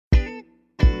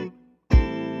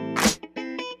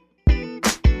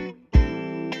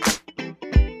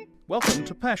Welcome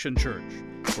to Passion Church.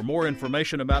 For more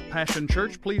information about Passion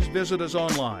Church, please visit us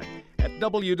online at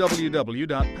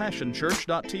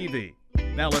www.passionchurch.tv.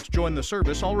 Now let's join the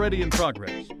service already in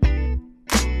progress.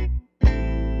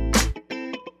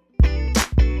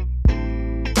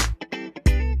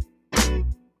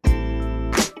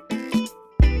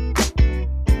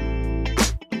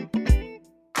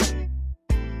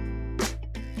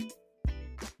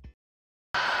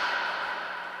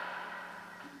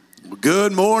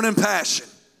 Good morning, Passion.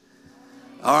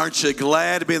 Aren't you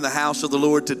glad to be in the house of the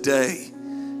Lord today?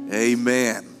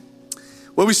 Amen.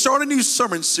 Well, we start a new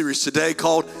sermon series today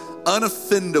called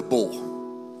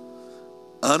Unoffendable.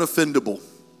 Unoffendable.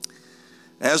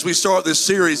 As we start this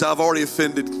series, I've already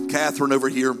offended Catherine over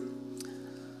here.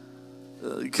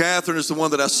 Catherine is the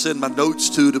one that I send my notes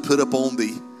to put up on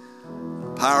the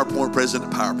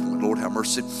PowerPoint, Lord have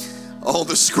mercy, on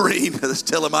the screen. That's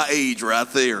telling my age right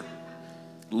there.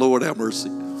 Lord have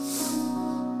mercy.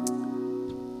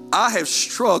 I have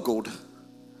struggled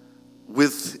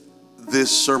with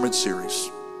this sermon series.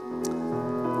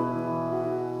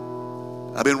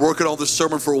 I've been working on this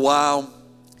sermon for a while.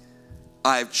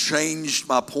 I have changed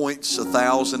my points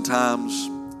 1,000 times.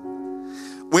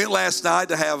 Went last night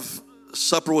to have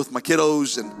supper with my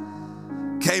kiddos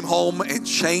and came home and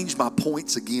changed my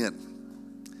points again.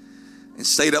 And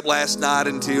stayed up last night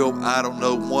until,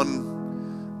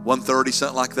 1:30,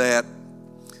 something like that.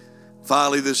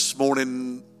 Finally this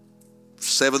morning,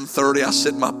 7:30, I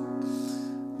sent my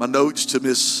notes to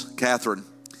Miss Catherine.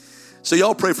 So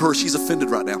y'all pray for her. She's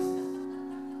offended right now.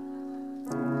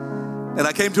 And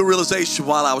I came to a realization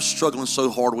while I was struggling so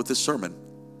hard with this sermon.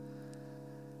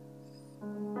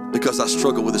 Because I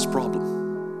struggle with this problem.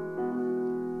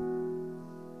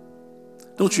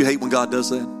 Don't you hate when God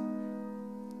does that?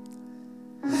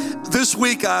 This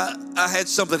week, I had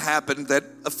something happen that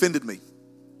offended me.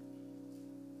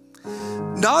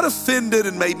 Not offended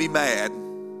and made me mad.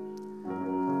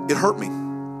 It hurt me.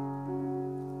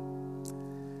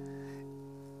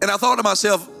 And I thought to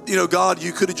myself, God,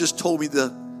 you could have just told me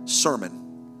the sermon.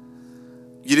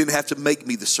 You didn't have to make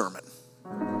me the sermon.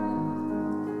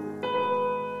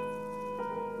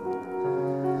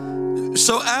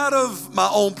 So out of my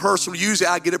own personal, usually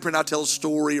I get up here and I tell a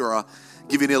story or I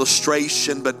give you an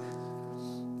illustration, but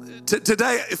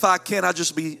today, if I can, I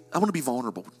want to be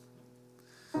vulnerable.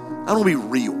 I want to be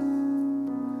real.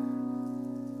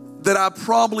 That I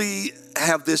probably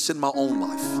have this in my own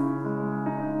life.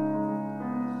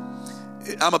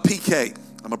 I'm a PK.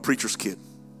 I'm a preacher's kid.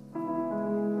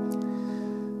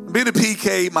 Being a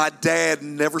PK, my dad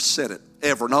never said it,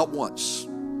 ever, not once.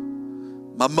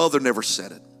 My mother never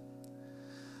said it.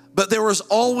 But there was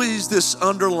always this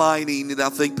underlining, and I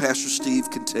think Pastor Steve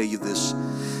can tell you this.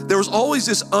 There was always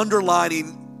this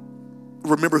underlining,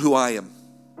 remember who I am.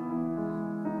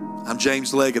 I'm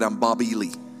James Leggett, I'm Bob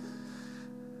Ely.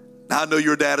 Now I know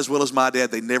your dad as well as my dad,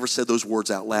 they never said those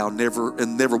words out loud, never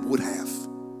would have.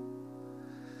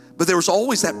 But there was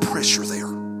always that pressure there.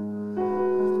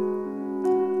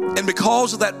 And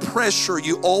because of that pressure,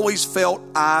 you always felt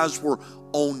eyes were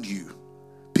on you.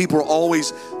 People were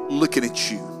always looking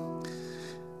at you.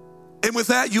 And with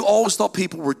that, you always thought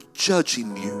people were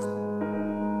judging you.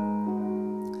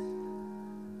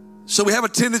 So we have a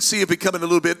tendency of becoming a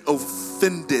little bit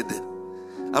offended.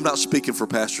 I'm not speaking for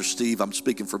Pastor Steve, I'm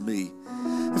speaking for me.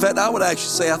 In fact, I would actually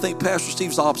say I think Pastor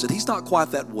Steve's opposite. He's not quite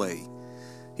that way.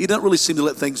 He doesn't really seem to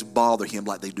let things bother him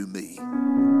like they do me.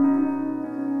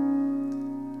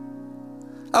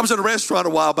 I was at a restaurant a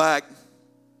while back.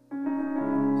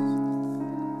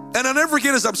 And I'll never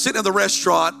forget, as I'm sitting in the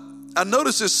restaurant, I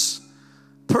noticed this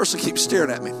person keeps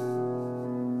staring at me.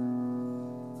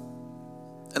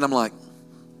 And I'm like,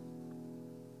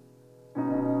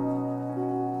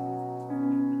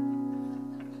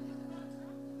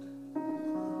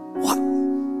 what?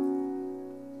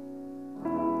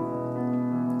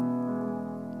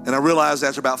 And I realized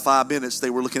after about 5 minutes, they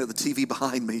were looking at the TV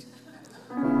behind me.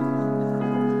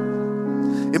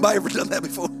 Anybody ever done that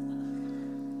before?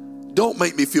 Don't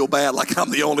make me feel bad like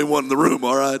I'm the only one in the room,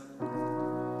 all right?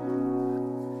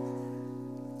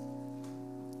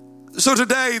 So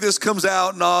today, this comes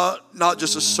out not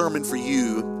just a sermon for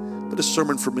you, but a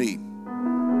sermon for me.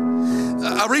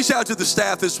 I reached out to the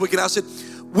staff this week and I said,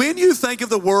 when you think of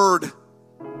the word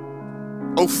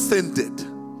offended,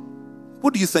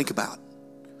 what do you think about?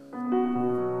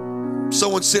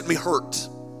 Someone sent me hurt.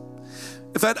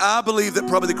 In fact, I believe that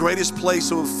probably the greatest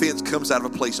place of offense comes out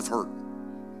of a place of hurt.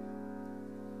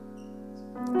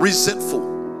 Resentful.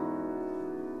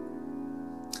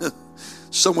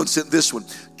 Someone sent this one,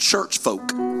 church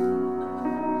folk.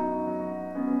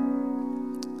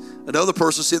 Another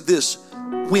person said this,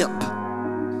 wimp.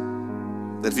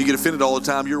 That if you get offended all the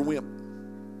time, you're a wimp.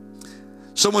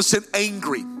 Someone said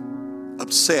angry,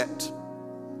 upset,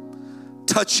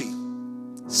 touchy,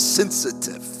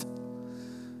 sensitive,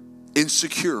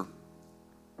 insecure,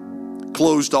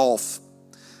 closed off,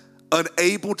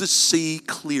 unable to see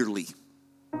clearly,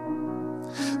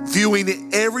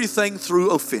 viewing everything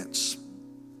through offense,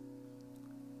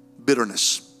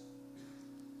 bitterness.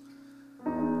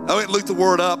 I went and looked the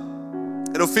word up,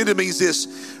 and offended means this: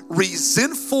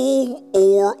 resentful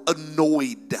or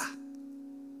annoyed.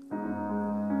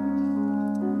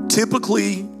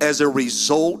 Typically as a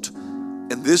result,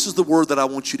 and this is the word that I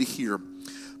want you to hear,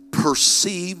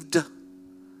 perceived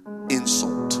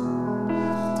insult.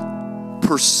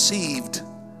 Perceived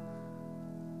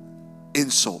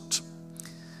insult.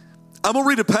 I'm going to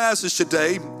read a passage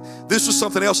today. This was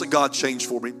something else that God changed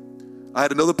for me. I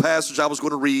had another passage I was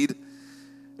going to read.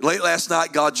 Late last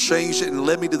night, God changed it and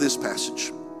led me to this passage.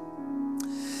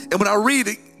 And when I read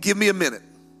it, give me a minute.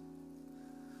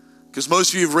 Because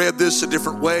most of you have read this a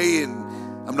different way, and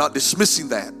I'm not dismissing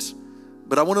that.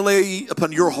 But I want to lay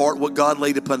upon your heart what God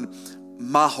laid upon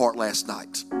my heart last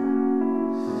night.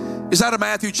 It's out of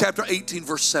Matthew chapter 18,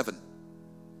 verse 7.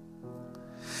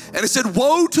 And it said,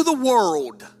 woe to the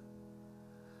world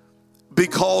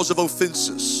because of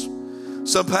offenses.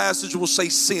 Some passages will say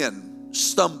sin,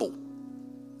 stumble.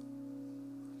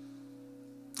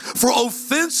 For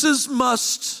offenses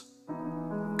must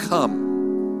come.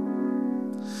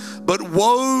 But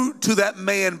woe to that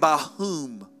man by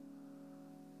whom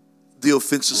the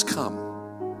offenses come.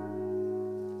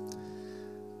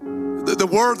 The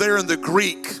word there in the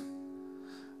Greek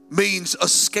means a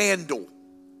scandal,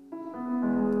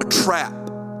 a trap,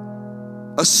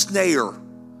 a snare,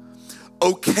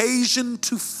 occasion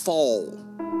to fall,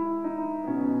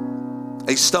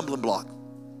 a stumbling block.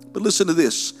 But listen to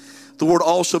this. The word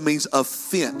also means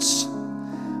offense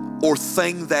or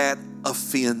thing that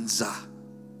offends.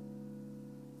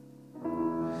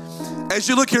 As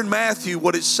you look here in Matthew,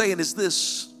 what it's saying is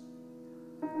this.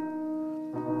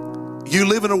 You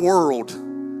live in a world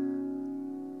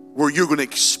where you're going to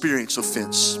experience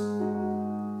offense.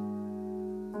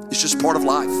 It's just part of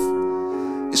life.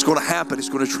 It's going to happen. It's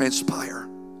going to transpire.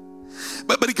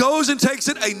 But he goes and takes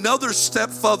it another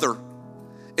step further.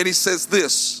 And he says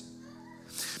this.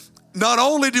 Not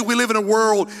only do we live in a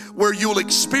world where you'll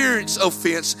experience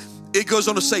offense, it goes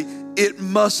on to say, it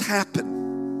must happen.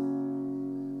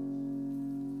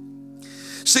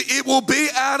 See, it will be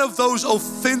out of those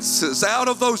offenses, out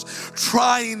of those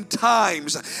trying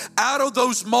times, out of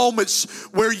those moments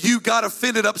where you got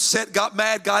offended, upset, got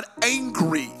mad, got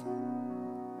angry,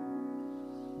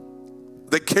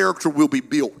 that character will be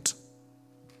built.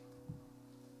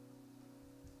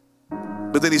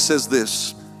 But then he says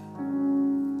this,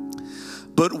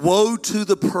 but woe to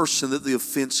the person that the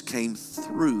offense came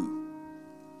through.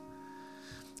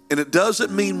 And it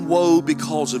doesn't mean woe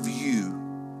because of you.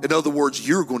 In other words,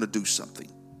 you're going to do something.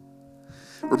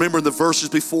 Remember in the verses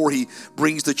before, he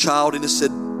brings the child in and said,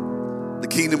 the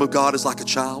kingdom of God is like a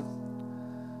child.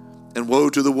 And woe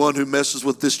to the one who messes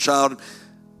with this child,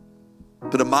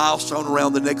 put a milestone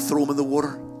around the neck, throw him in the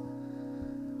water.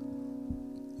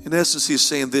 In essence, he is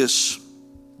saying this,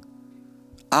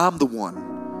 I'm the one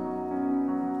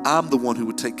who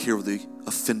would take care of the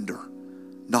offender,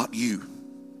 not you.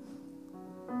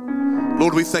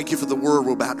 Lord, we thank you for the word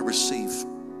we're about to receive.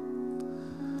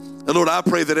 And Lord, I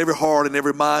pray that every heart and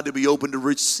every mind will be open to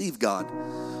receive, God,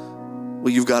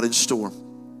 what you've got in store.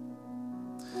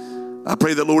 I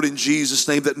pray that, Lord, in Jesus'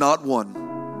 name, that not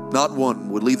one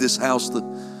would leave this house the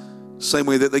same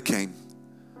way that they came,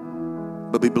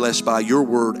 but be blessed by your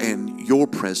word and your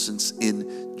presence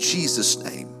in Jesus'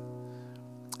 name.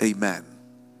 Amen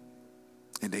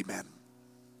and amen.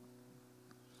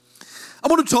 I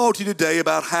want to talk to you today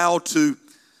about how to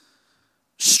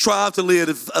strive to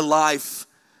live a life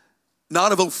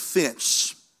not of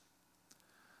offense,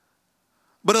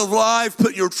 but a life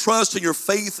put your trust and your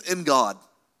faith in God.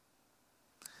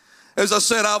 As I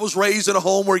said, I was raised in a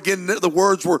home where, again, the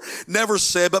words were never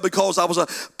said, but because I was a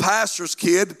pastor's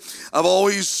kid, I've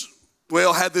always,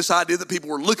 had this idea that people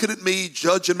were looking at me,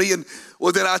 judging me, and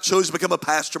then I chose to become a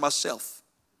pastor myself.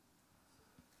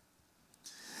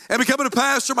 And becoming a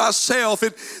pastor myself,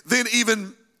 it then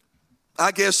even,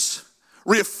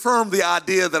 reaffirmed the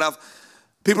idea that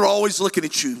people are always looking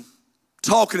at you,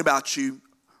 talking about you,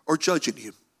 or judging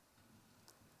you.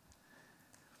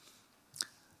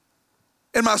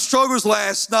 In my struggles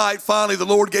last night, finally, the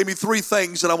Lord gave me 3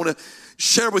 things that I want to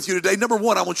share with you today. Number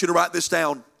 1, I want you to write this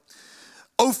down.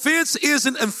 Offense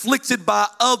isn't inflicted by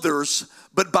others,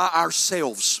 but by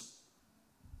ourselves.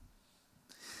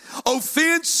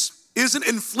 Offense isn't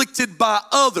inflicted by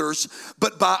others,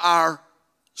 but by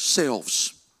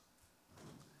ourselves.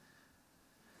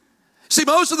 See,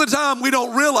 most of the time we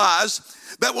don't realize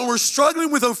that when we're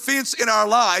struggling with offense in our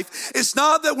life, it's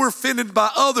not that we're offended by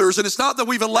others, and it's not that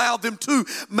we've allowed them to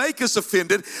make us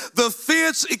offended. The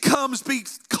offense, it comes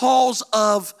because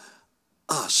of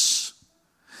us.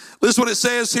 Listen to what it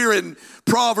says here in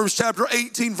Proverbs chapter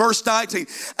 18, verse 19.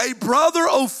 A brother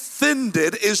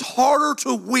offended is harder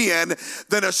to win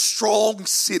than a strong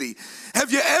city.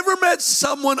 Have you ever met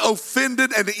someone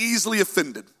offended and easily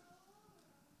offended?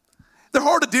 They're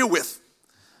hard to deal with.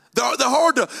 They're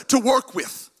hard to work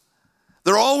with.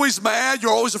 They're always mad.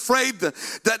 You're always afraid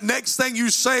that next thing you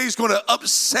say is going to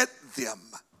upset them.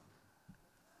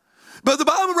 But the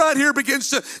Bible right here begins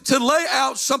to lay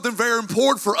out something very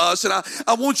important for us, and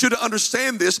I want you to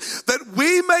understand this, that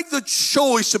we make the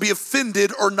choice to be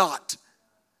offended or not.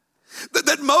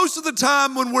 That most of the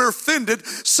time when we're offended,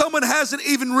 someone hasn't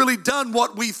even really done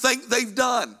what we think they've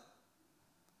done.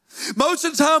 Most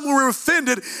of the time when we're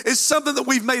offended, it's something that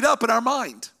we've made up in our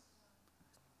mind.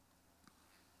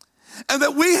 And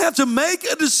that we have to make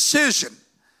a decision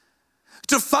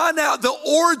to find out the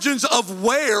origins of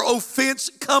where offense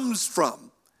comes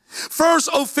from. First,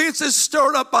 offense is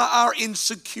stirred up by our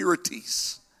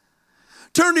insecurities.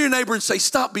 Turn to your neighbor and say,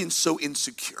 stop being so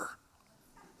insecure.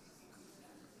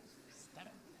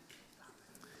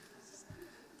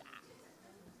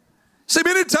 See,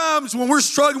 many times when we're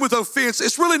struggling with offense,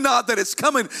 it's really not that it's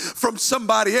coming from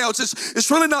somebody else.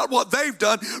 It's really not what they've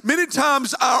done. Many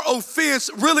times our offense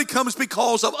really comes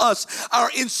because of us, our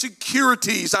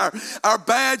insecurities, our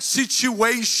bad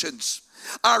situations,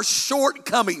 our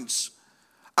shortcomings,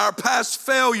 our past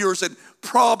failures and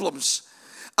problems,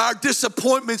 our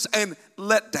disappointments and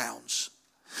letdowns.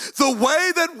 The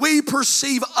way that we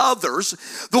perceive others,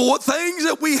 the things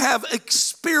that we have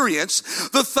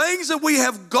experienced, the things that we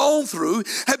have gone through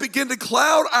have begun to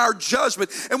cloud our judgment.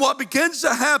 And what begins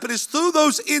to happen is through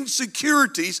those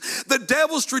insecurities, the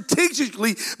devil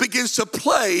strategically begins to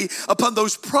play upon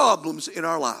those problems in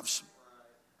our lives.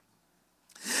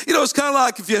 You know, it's kind of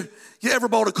like if you ever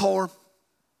bought a car,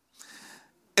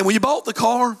 and when you bought the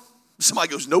car, somebody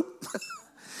goes, nope.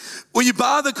 When you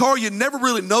buy the car, you never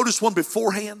really noticed one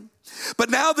beforehand. But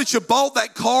now that you bought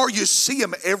that car, you see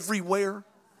them everywhere.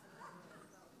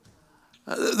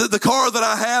 The car that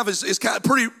I have is kind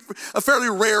of a fairly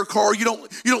rare car. You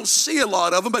don't see a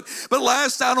lot of them. But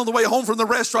last night on the way home from the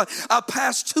restaurant, I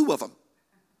passed two of them.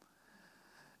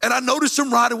 And I noticed them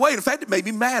right away. In fact, it made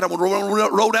me mad. I'm going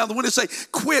to roll down the window and say,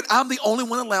 quit, I'm the only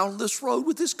one allowed on this road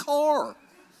with this car.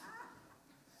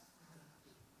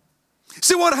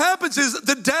 See, what happens is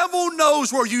the devil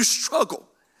knows where you struggle,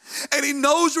 and he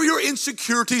knows where your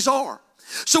insecurities are.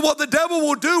 So what the devil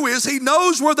will do is he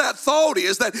knows where that thought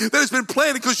is that has been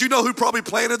planted, because you know who probably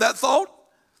planted that thought?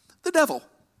 The devil.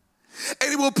 And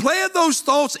he will plant those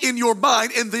thoughts in your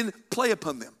mind and then play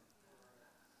upon them.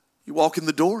 You walk in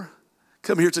the door,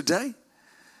 come here today.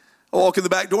 I walk in the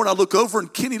back door and I look over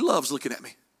and Kenny Love's looking at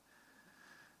me.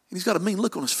 And he's got a mean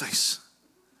look on his face.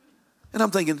 And I'm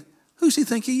thinking, who's he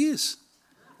think he is?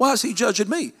 Why is he judging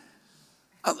me?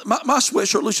 My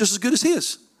sweatshirt looks just as good as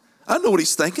his. I know what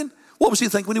he's thinking. What was he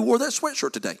thinking when he wore that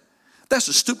sweatshirt today? That's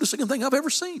the stupidest looking thing I've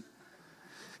ever seen.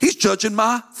 He's judging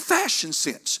my fashion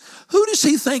sense. Who does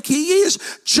he think he is?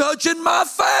 Judging my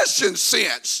fashion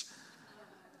sense.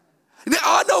 Now,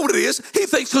 I know what it is. He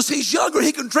thinks because he's younger,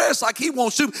 he can dress like he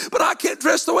wants to, but I can't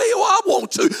dress the way I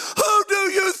want to. Who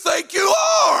do you think you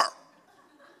are?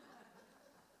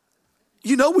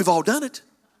 You know we've all done it.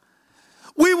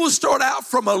 We will start out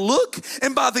from a look,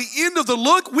 and by the end of the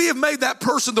look, we have made that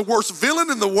person the worst villain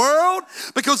in the world,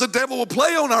 because the devil will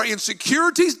play on our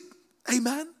insecurities.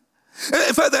 Amen.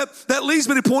 In fact, that leads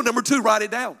me to point number 2. Write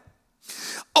it down.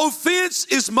 Offense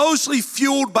is mostly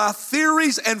fueled by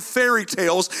theories and fairy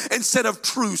tales instead of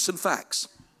truths and facts.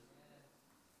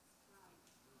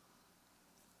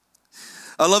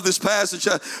 I love this passage,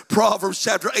 Proverbs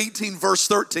chapter 18, verse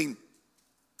 13.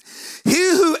 He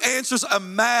who answers a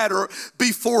matter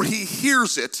before he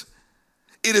hears it,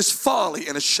 it is folly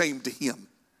and a shame to him.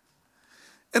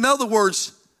 In other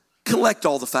words, collect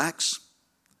all the facts.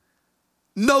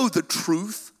 Know the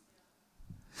truth.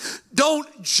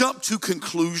 Don't jump to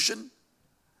conclusion.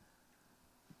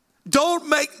 Don't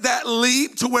make that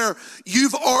leap to where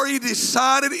you've already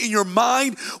decided in your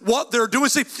mind what they're doing.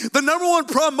 See, the number one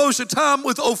problem most of the time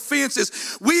with offense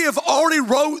is we have already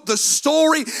wrote the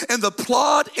story and the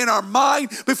plot in our mind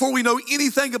before we know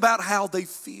anything about how they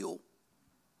feel.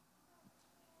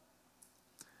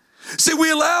 See,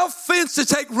 we allow offense to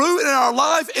take root in our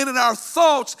life and in our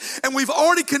thoughts, and we've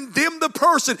already condemned the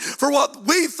person for what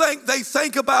we think they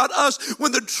think about us,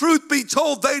 when the truth be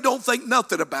told, they don't think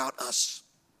nothing about us.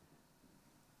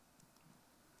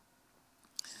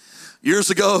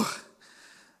 Years ago,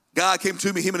 a guy came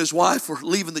to me, him and his wife were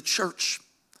leaving the church.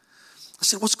 I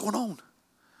said, what's going on?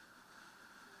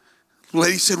 The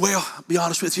lady said, well, I'll be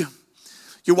honest with you,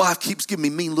 your wife keeps giving me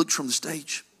mean looks from the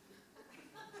stage.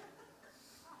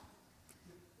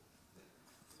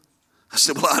 I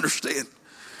said, well, I understand.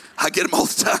 I get them all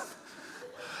the time.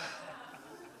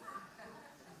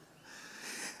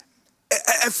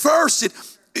 At first,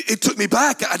 it took me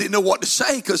back. I didn't know what to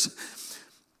say, because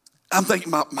I'm thinking,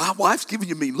 my wife's giving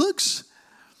you mean looks.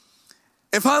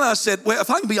 And finally I said, well, if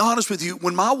I can be honest with you,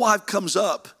 when my wife comes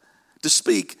up to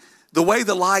speak, the way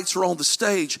the lights are on the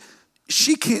stage,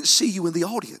 she can't see you in the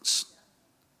audience.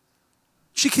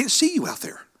 She can't see you out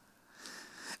there.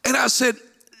 And I said,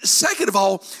 second of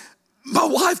all, my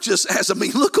wife just has a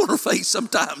mean look on her face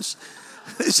sometimes.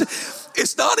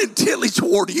 It's not intently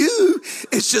toward you.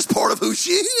 It's just part of who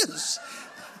she is.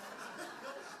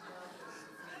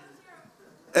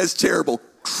 That's terrible.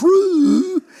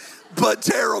 True, but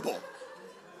terrible.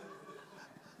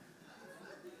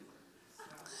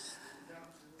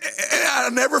 And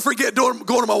I'll never forget going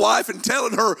to my wife and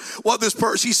telling her what this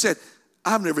person, she said,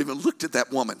 I've never even looked at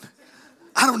that woman.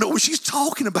 I don't know what she's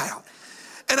talking about.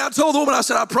 And I told the woman, I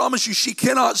said, I promise you, she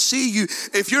cannot see you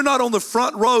if you're not on the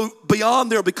front row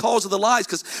beyond there because of the lights.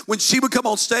 Because when she would come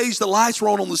on stage, the lights were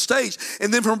on the stage.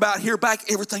 And then from about here back,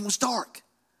 everything was dark.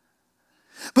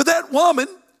 But that woman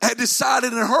had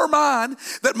decided in her mind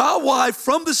that my wife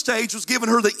from the stage was giving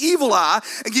her the evil eye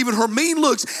and giving her mean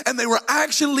looks. And they were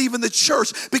actually leaving the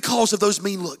church because of those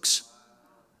mean looks.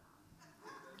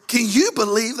 Can you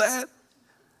believe that?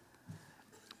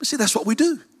 But see, that's what we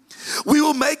do. We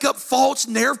will make up false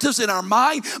narratives in our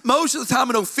mind. Most of the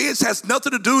time, an offense has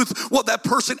nothing to do with what that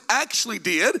person actually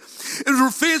did. An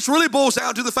offense really boils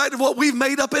down to the fact of what we've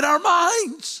made up in our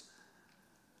minds.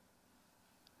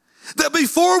 That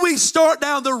before we start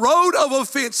down the road of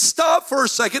offense, stop for a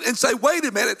second and say, wait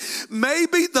a minute,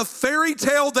 maybe the fairy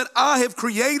tale that I have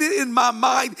created in my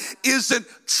mind isn't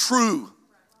true.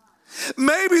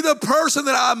 Maybe the person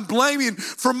that I'm blaming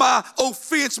for my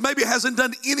offense maybe hasn't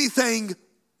done anything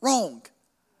wrong.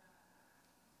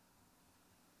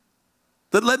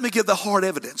 But let me give the hard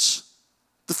evidence,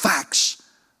 the facts,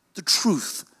 the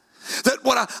truth. That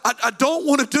what I don't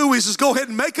want to do is go ahead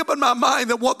and make up in my mind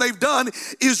that what they've done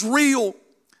is real.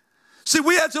 See,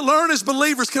 we have to learn as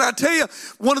believers. Can I tell you,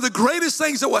 one of the greatest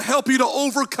things that will help you to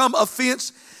overcome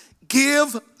offense,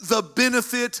 give the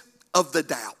benefit of the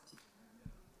doubt.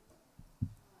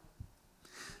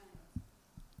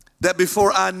 That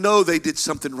before I know they did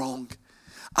something wrong,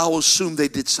 I will assume they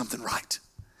did something right.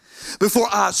 Before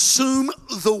I assume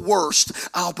the worst,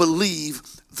 I'll believe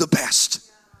the best.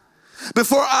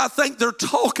 Before I think they're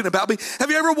talking about me.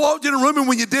 Have you ever walked in a room and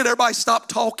when you did, everybody stopped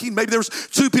talking? Maybe there was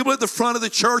two people at the front of the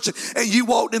church and you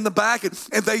walked in the back and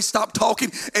they stopped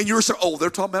talking and you were saying, oh,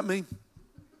 they're talking about me.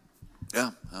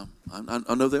 Yeah,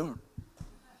 I know they are.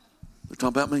 They're talking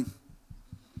about me.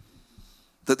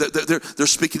 They're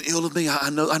speaking ill of me. I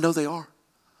know they are.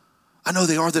 I know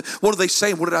they are. What are they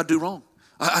saying? What did I do wrong?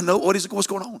 I know what's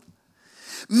going on.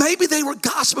 Maybe they were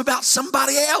gossiping about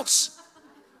somebody else.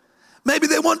 Maybe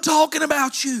they weren't talking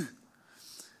about you.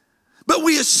 But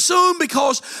we assume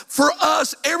because for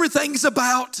us, everything's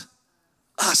about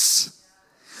us.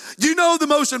 You know the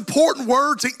most important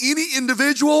word to any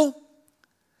individual?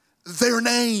 Their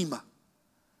name.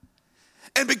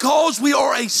 And because we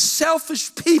are a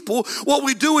selfish people, what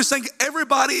we do is think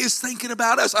everybody is thinking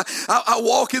about us. I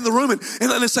walk in the room and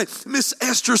let's say, Miss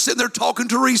Esther's sitting there talking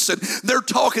to Teresa. They're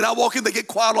talking. I walk in, they get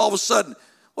quiet all of a sudden.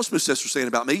 What's Miss Esther saying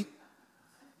about me?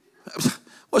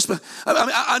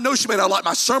 I know she may not like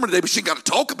my sermon today, but she ain't got to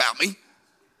talk about me.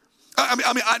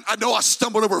 I know I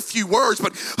stumbled over a few words,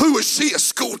 but who is she, a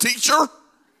school teacher?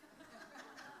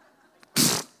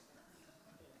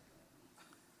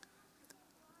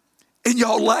 And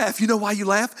y'all laugh. You know why you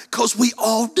laugh? Because we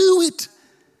all do it.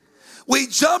 We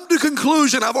jump to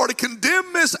conclusion. I've already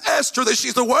condemned Miss Esther that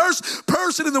she's the worst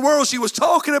person in the world. She was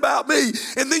talking about me.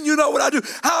 And then you know what I do?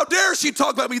 How dare she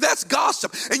talk about me? That's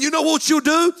gossip. And you know what you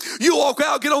do? You walk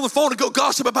out, get on the phone and go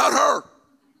gossip about her.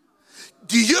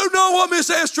 Do you know what Miss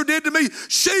Esther did to me?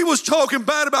 She was talking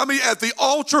bad about me at the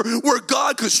altar where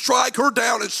God could strike her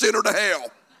down and send her to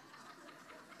hell.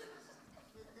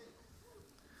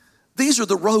 These are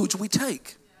the roads we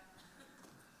take,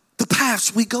 the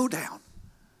paths we go down.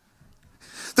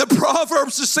 The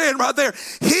Proverbs is saying right there,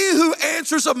 he who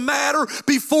answers a matter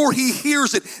before he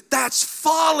hears it, that's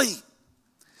folly.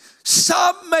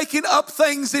 Stop making up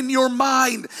things in your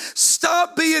mind.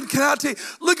 Stop being, can I tell you,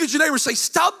 look at your neighbor and say,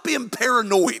 stop being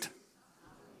paranoid.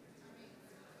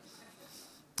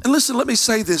 And listen, let me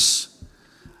say this.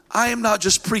 I am not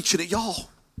just preaching at y'all.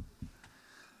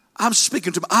 I'm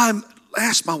speaking to,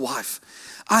 ask my wife.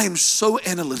 I am so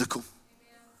analytical.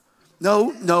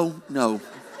 No.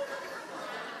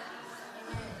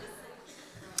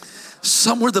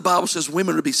 Somewhere the Bible says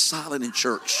women are to be silent in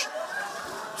church.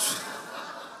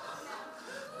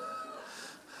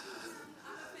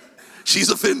 She's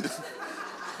offended.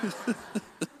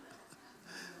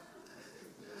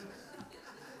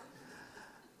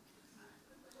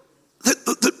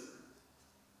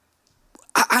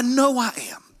 I know I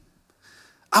am.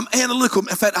 I'm analytical.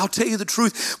 In fact, I'll tell you the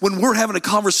truth. When we're having a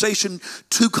conversation,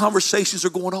 two conversations are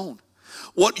going on.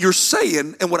 What you're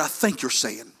saying and what I think you're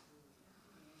saying.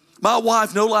 My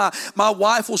wife, no lie, my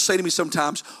wife will say to me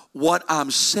sometimes, what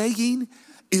I'm saying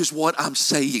is what I'm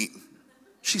saying.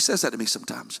 She says that to me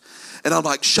sometimes. And I'm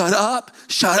like, shut up.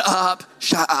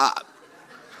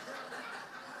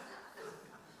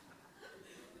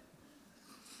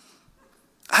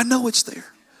 I know it's there.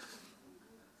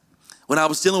 When I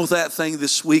was dealing with that thing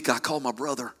this week, I called my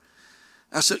brother.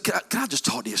 I said, can I just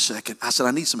talk to you a second? I said,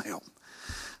 I need some help.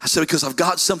 I said, because I've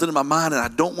got something in my mind and I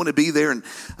don't want to be there. And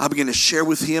I began to share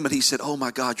with him. And he said, oh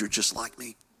my God, you're just like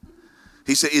me.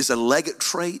 He said, it's a Leggett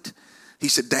trait. He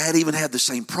said, Dad even had the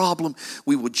same problem.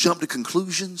 We would jump to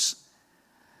conclusions.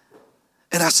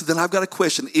 And I said, then I've got a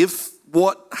question. If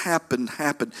what happened,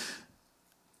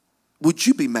 would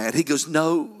you be mad? He goes,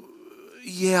 no,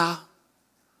 yeah,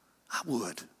 I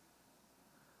would.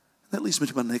 That leads me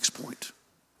to my next point.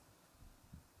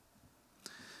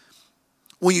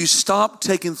 When you stop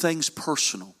taking things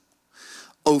personal,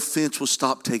 offense will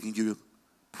stop taking you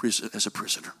as a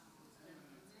prisoner.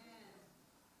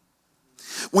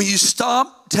 When you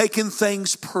stop taking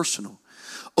things personal,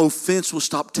 offense will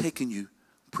stop taking you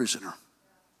prisoner.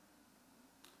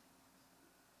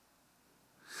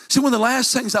 See, one of the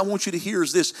last things I want you to hear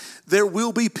is this. There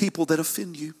will be people that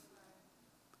offend you.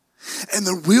 And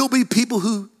there will be people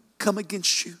who come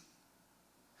against you.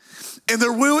 And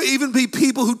there will even be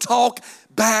people who talk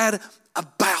bad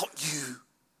about you.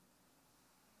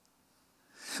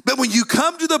 But when you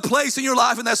come to the place in your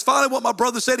life, and that's finally what my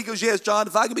brother said, he goes, yes, John,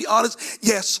 if I can be honest,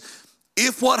 yes,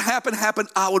 if what happened,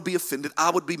 I would be offended. I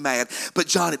would be mad. But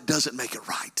John, it doesn't make it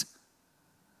right.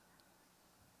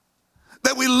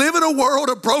 That we live in a world,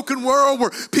 a broken world, where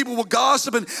people will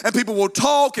gossip and people will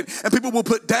talk and people will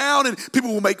put down and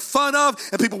people will make fun of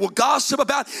and people will gossip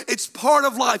about. It's part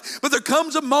of life. But there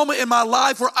comes a moment in my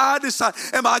life where I decide,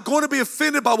 am I going to be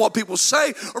offended by what people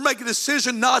say or make a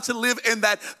decision not to live in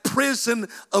that prison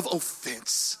of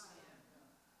offense?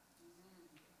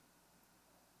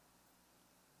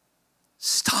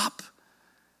 Stop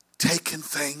taking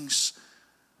things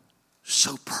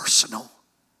so personal.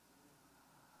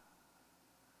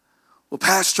 Well,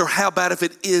 Pastor, how about if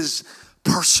it is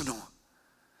personal?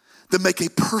 Then make a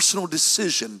personal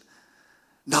decision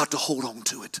not to hold on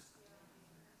to it.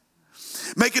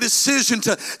 Make a decision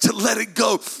to let it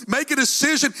go. Make a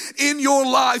decision in your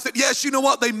life that, yes, you know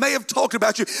what? They may have talked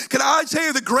about you. Can I tell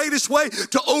you the greatest way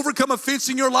to overcome offense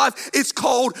in your life? It's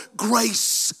called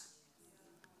grace.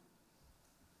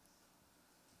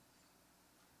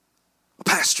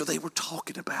 Pastor, they were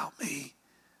talking about me.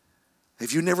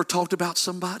 Have you never talked about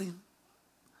somebody?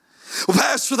 Well,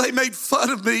 Pastor, they made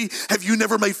fun of me. Have you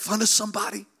never made fun of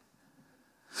somebody?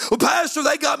 Well, Pastor,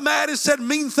 they got mad and said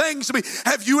mean things to me.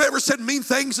 Have you ever said mean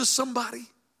things to somebody?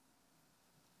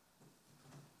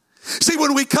 See,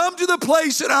 when we come to the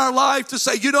place in our life to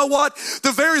say, you know what,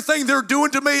 the very thing they're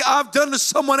doing to me, I've done to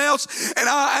someone else, and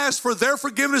I ask for their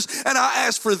forgiveness and I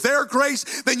ask for their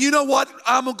grace, then you know what,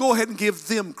 I'm going to go ahead and give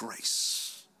them grace.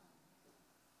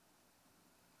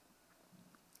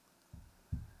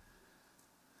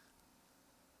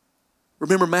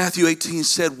 Remember, Matthew 18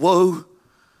 said, woe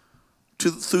to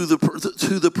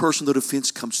the person that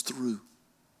offense comes through.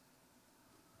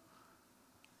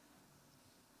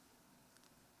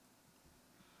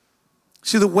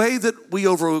 See, the way that we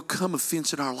overcome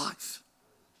offense in our life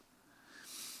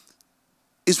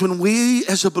is when we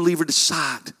as a believer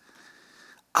decide,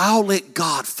 I'll let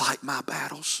God fight my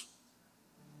battles.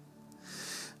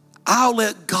 I'll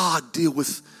let God deal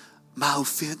with my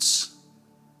offense.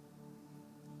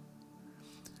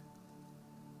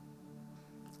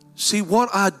 See, what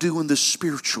I do in the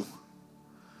spiritual,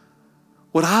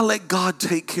 what I let God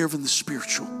take care of in the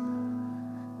spiritual,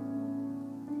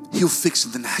 He'll fix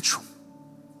in the natural.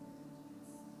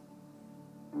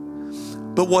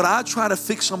 But what I try to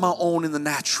fix on my own in the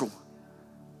natural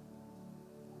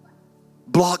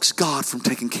blocks God from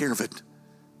taking care of it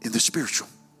in the spiritual.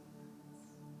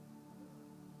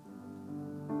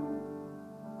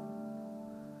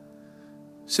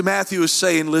 See, Matthew is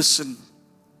saying, listen,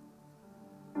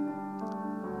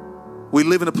 we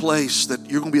live in a place that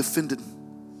you're going to be offended.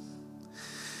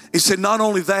 He said, not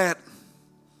only that,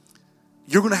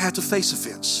 you're going to have to face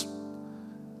offense.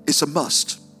 It's a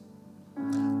must.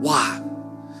 Why?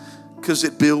 Because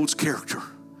it builds character,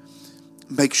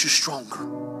 makes you stronger,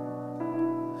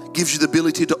 gives you the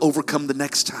ability to overcome the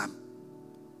next time.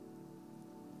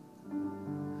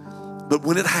 But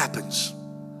when it happens,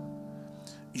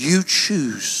 you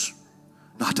choose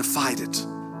not to fight it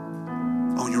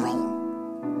on your own.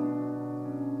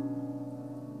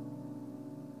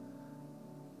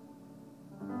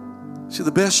 See,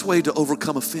 the best way to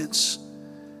overcome offense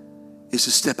is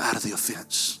to step out of the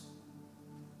offense.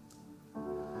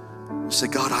 Say,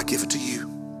 God, I give it to you.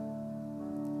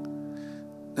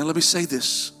 Now let me say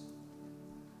this.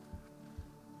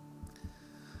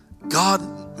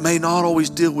 God may not always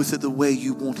deal with it the way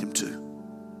you want him to.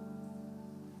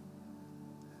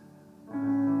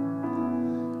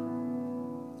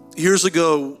 Years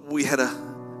ago, we had a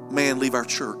man leave our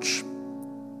church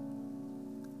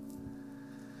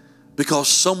because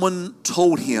someone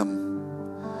told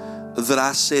him that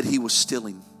I said he was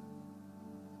stealing.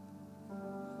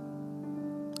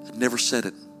 I never said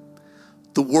it.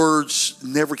 The words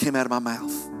never came out of my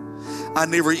mouth. I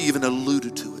never even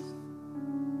alluded to it.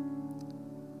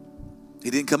 He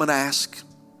didn't come and ask.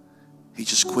 He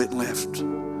just quit and left.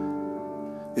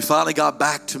 He finally got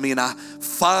back to me, and I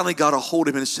finally got a hold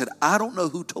of him and said, I don't know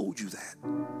who told you that.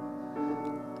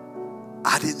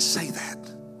 I didn't say that.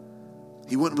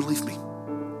 He wouldn't believe me.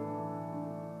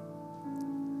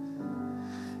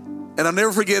 And I'll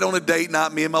never forget, on a date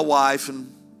night, me and my wife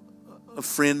and a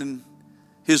friend and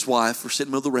his wife were sitting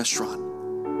in the middle of the restaurant.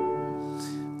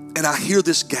 And I hear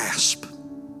this gasp.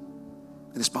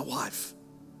 And it's my wife.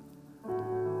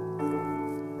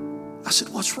 I said,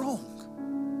 what's wrong?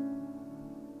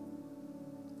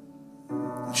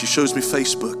 And she shows me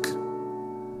Facebook.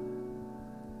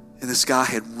 And this guy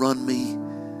had run me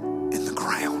in the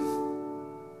ground.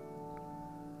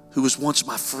 Who was once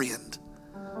my friend.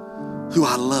 Who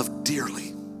I loved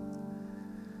dearly.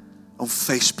 On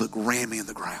Facebook ran me in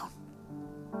the ground.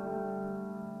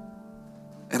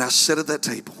 And I sat at that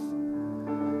table,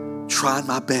 trying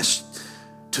my best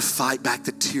to fight back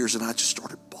the tears, and I just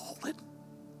started bawling.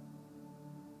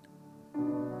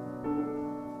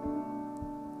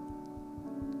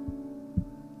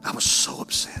 I was so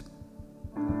upset.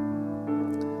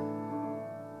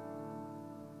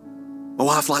 My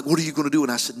wife like, what are you going to do?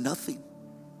 And I said, nothing.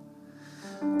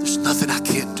 There's nothing I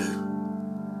can do.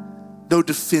 No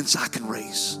defense I can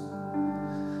raise.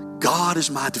 God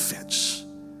is my defense.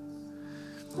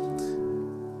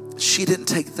 She didn't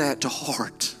take that to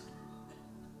heart.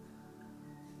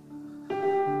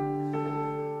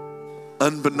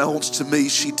 Unbeknownst to me,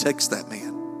 she texted that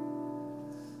man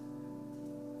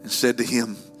and said to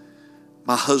him,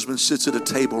 my husband sits at a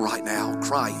table right now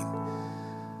crying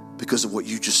because of what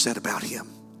you just said about him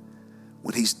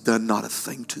when he's done not a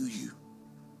thing to you.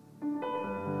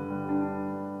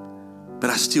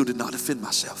 But I still did not defend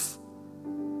myself.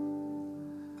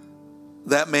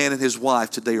 That man and his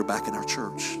wife today are back in our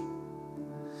church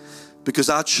because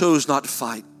I chose not to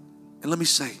fight. And let me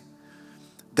say,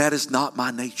 that is not my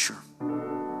nature.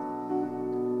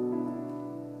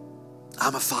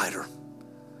 I'm a fighter.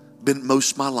 Been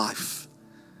most of my life.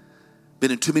 Been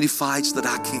in too many fights that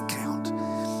I can't count.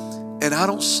 And I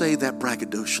don't say that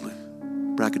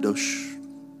braggadociously. Braggadocio.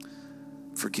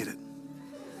 Forget it.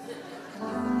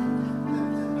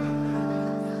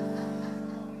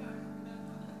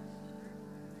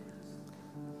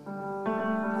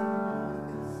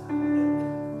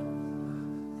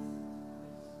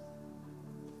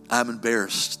 I'm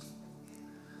embarrassed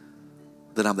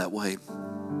that I'm that way.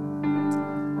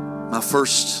 My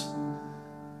first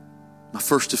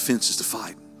defense is to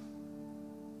fight.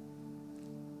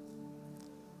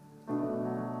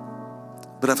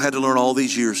 But I've had to learn all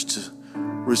these years to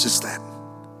resist that.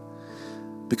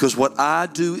 Because what I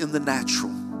do in the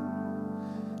natural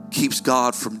keeps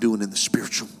God from doing in the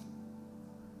spiritual.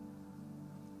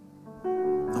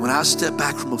 And when I step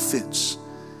back from offense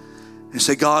and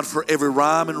say, God, for every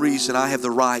rhyme and reason, I have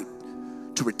the right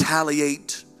to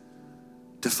retaliate,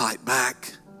 to fight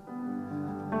back.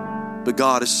 But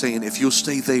God is saying, if you'll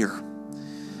stay there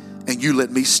and you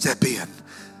let me step in,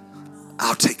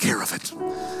 I'll take care of it.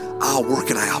 I'll work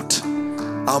it out.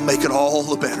 I'll make it all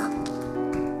the better.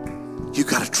 You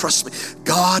got to trust me.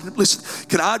 God, listen,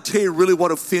 can I tell you really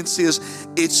what offense is?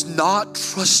 It's not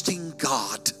trusting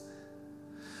God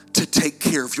to take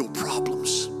care of your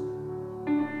problems.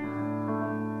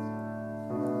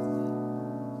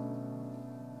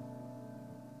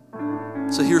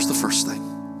 So here's the first thing.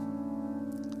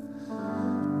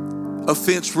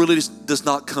 Offense really does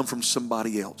not come from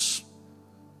somebody else.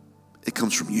 It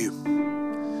comes from you.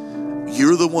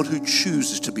 You're the one who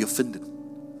chooses to be offended.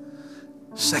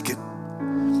 Second,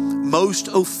 most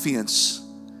offense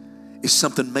is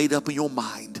something made up in your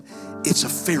mind. It's a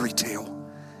fairy tale.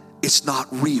 It's not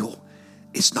real.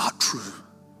 It's not true.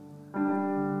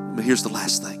 But here's the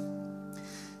last thing.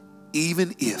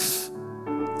 Even if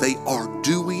they are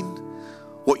doing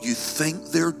what you think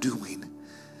they're doing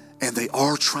and they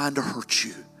are trying to hurt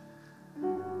you,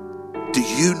 do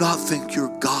you not think your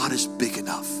God is big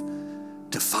enough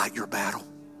to fight your battle?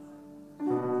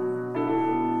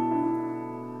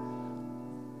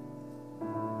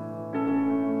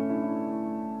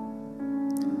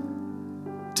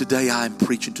 Today I am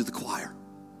preaching to the choir.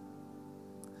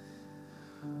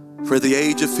 For the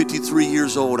age of 53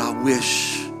 years old, I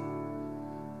wish,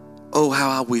 oh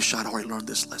how I wish I'd already learned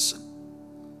this lesson.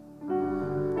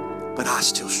 But I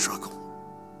still struggle.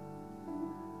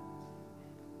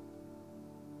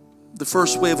 The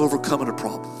first way of overcoming a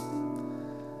problem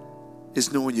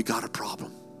is knowing you got a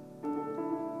problem.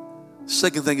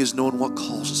 Second thing is knowing what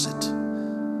causes it.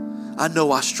 I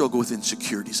know I struggle with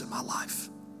insecurities in my life.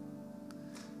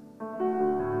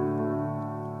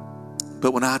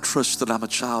 But when I trust that I'm a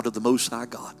child of the Most High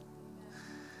God,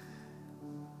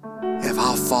 if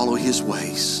I'll follow His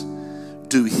ways,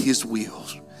 do His will,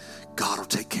 God will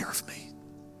take care of me.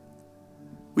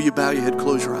 Will you bow your head,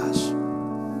 close your eyes?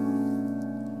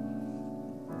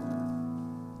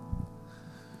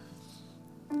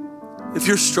 If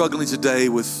you're struggling today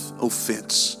with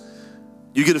offense,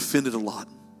 you get offended a lot.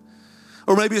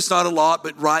 Or maybe it's not a lot,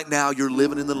 but right now you're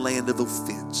living in the land of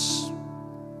offense.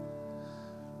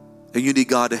 And you need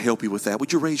God to help you with that.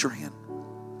 Would you raise your hand?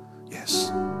 Yes.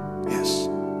 Yes.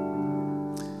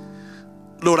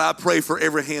 Lord, I pray for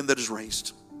every hand that is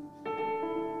raised.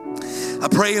 I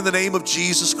pray in the name of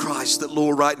Jesus Christ that,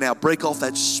 Lord, right now, break off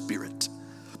that spirit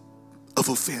of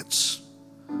offense.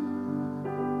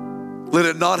 Let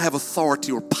it not have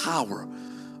authority or power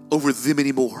over them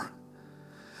anymore.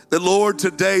 That, Lord,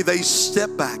 today they step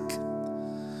back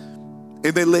and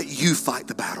they let you fight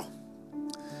the battle.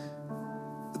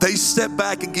 They step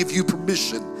back and give you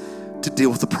permission to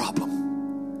deal with the problem.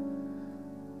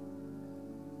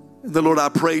 And the Lord, I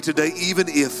pray today, even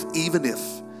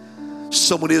if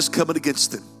someone is coming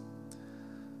against them,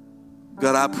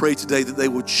 God, I pray today that they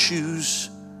would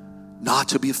choose not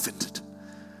to be offended,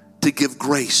 to give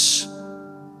grace,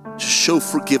 to show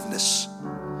forgiveness,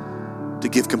 to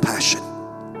give compassion.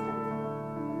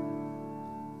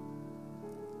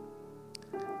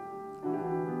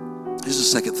 Here's the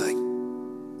second thing.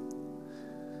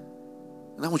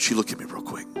 And I want you to look at me real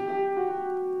quick.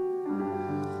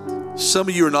 Some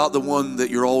of you are not the one that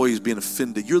you're always being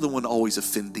offended. You're the one always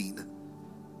offending.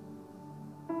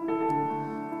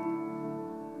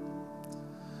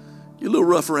 You're a little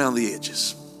rough around the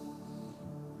edges.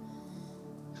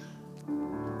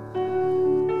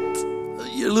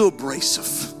 You're a little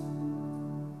abrasive.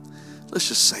 Let's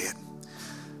just say it.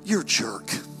 You're a jerk.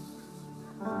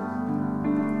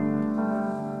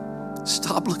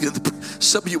 Stop looking at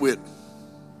some of you went.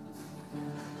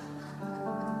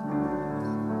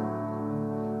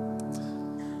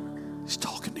 He's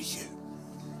talking to you.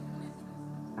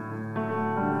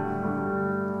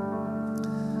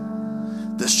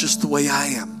 That's just the way I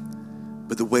am.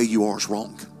 But the way you are is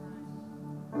wrong.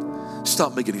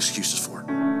 Stop making excuses for it.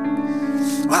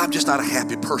 Well, I'm just not a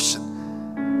happy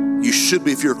person. You should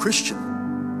be if you're a Christian.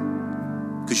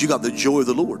 Because you got the joy of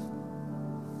the Lord.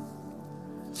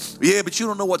 Yeah, but you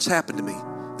don't know what's happened to me.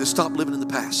 Then stop living in the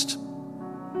past.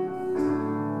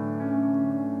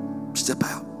 Step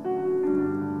out.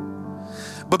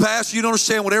 But Pastor, you don't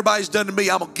understand what everybody's done to me.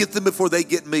 I'm going to get them before they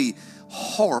get me.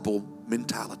 Horrible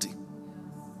mentality.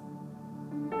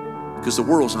 Because the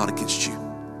world's not against you.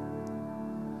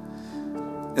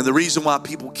 And the reason why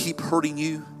people keep hurting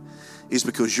you is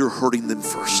because you're hurting them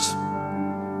first.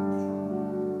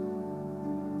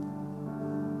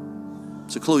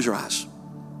 So close your eyes.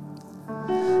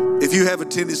 If you have a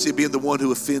tendency of being the one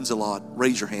who offends a lot,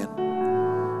 raise your hand.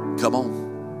 Come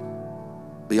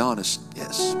on. Be honest.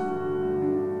 Yes.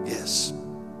 Yes.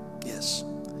 Yes.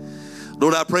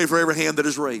 Lord, I pray for every hand that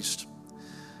is raised.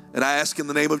 And I ask in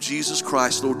the name of Jesus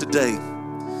Christ, Lord, today,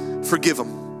 forgive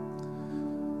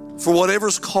them. For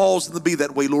whatever's caused them to be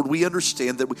that way, Lord, we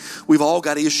understand that we've all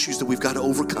got issues that we've got to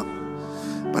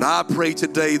overcome. But I pray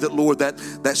today that, Lord,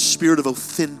 that spirit of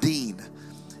offending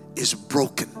is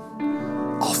broken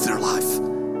off their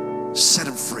life. Set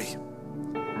them free.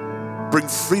 Bring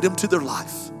freedom to their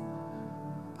life.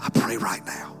 I pray right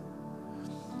now.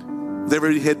 With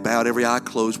every head bowed, every eye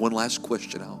closed, one last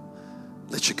question, I'll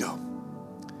let you go.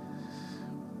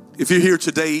 If you're here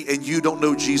today and you don't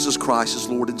know Jesus Christ as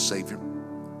Lord and Savior,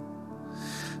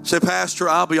 say, Pastor,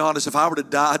 I'll be honest, if I were to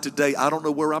die today, I don't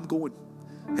know where I'm going,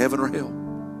 heaven or hell.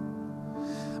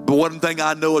 But one thing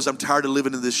I know is I'm tired of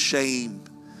living in this shame,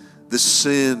 this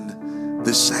sin,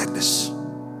 this sadness.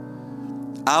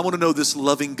 I want to know this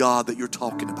loving God that you're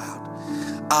talking about.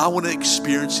 I want to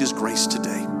experience His grace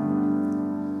today.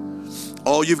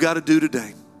 All you've got to do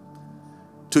today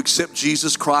to accept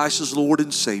Jesus Christ as Lord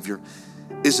and Savior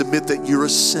is admit that you're a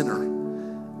sinner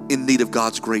in need of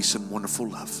God's grace and wonderful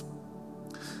love.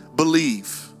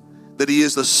 Believe that He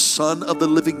is the Son of the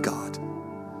living God,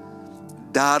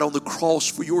 died on the cross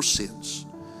for your sins,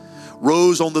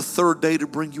 rose on the third day to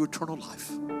bring you eternal life.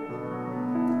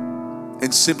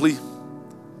 And simply,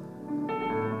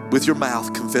 with your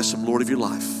mouth, confess Him Lord of your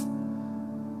life,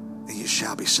 and you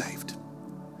shall be saved.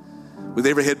 With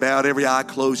every head bowed, every eye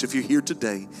closed, if you're here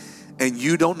today and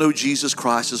you don't know Jesus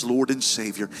Christ as Lord and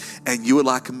Savior, and you would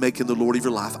like to make Him the Lord of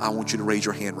your life, I want you to raise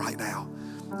your hand right now.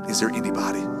 Is there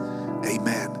anybody?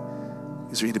 Amen.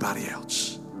 Is there anybody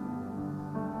else?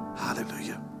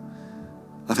 Hallelujah.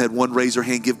 I've had one raise their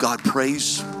hand, give God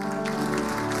praise.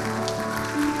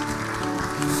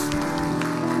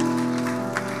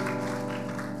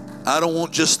 I don't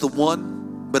want just the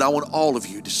one, but I want all of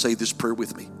you to say this prayer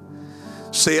with me.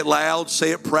 Say it loud,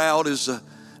 say it proud, as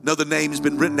another name has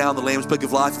been written down in the Lamb's Book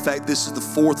of Life. In fact, this is the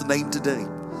fourth name today.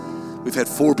 We've had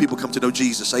 4 people come to know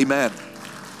Jesus. Amen.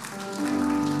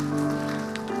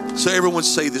 So everyone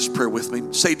say this prayer with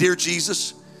me. Say, Dear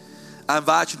Jesus, I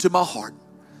invite you into my heart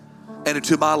and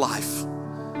into my life.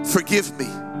 Forgive me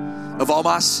of all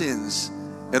my sins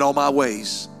and all my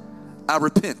ways. I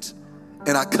repent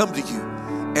and I come to you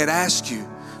and ask you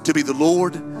to be the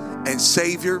Lord and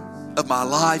Savior of my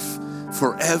life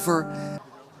forever.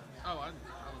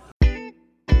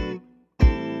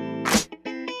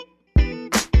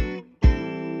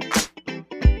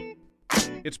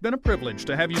 It's been a privilege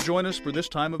to have you join us for this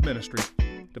time of ministry.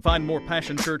 To find more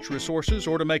Passion Church resources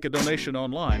or to make a donation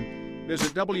online,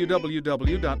 visit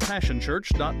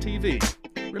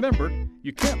www.passionchurch.tv. Remember,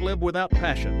 you can't live without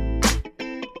passion.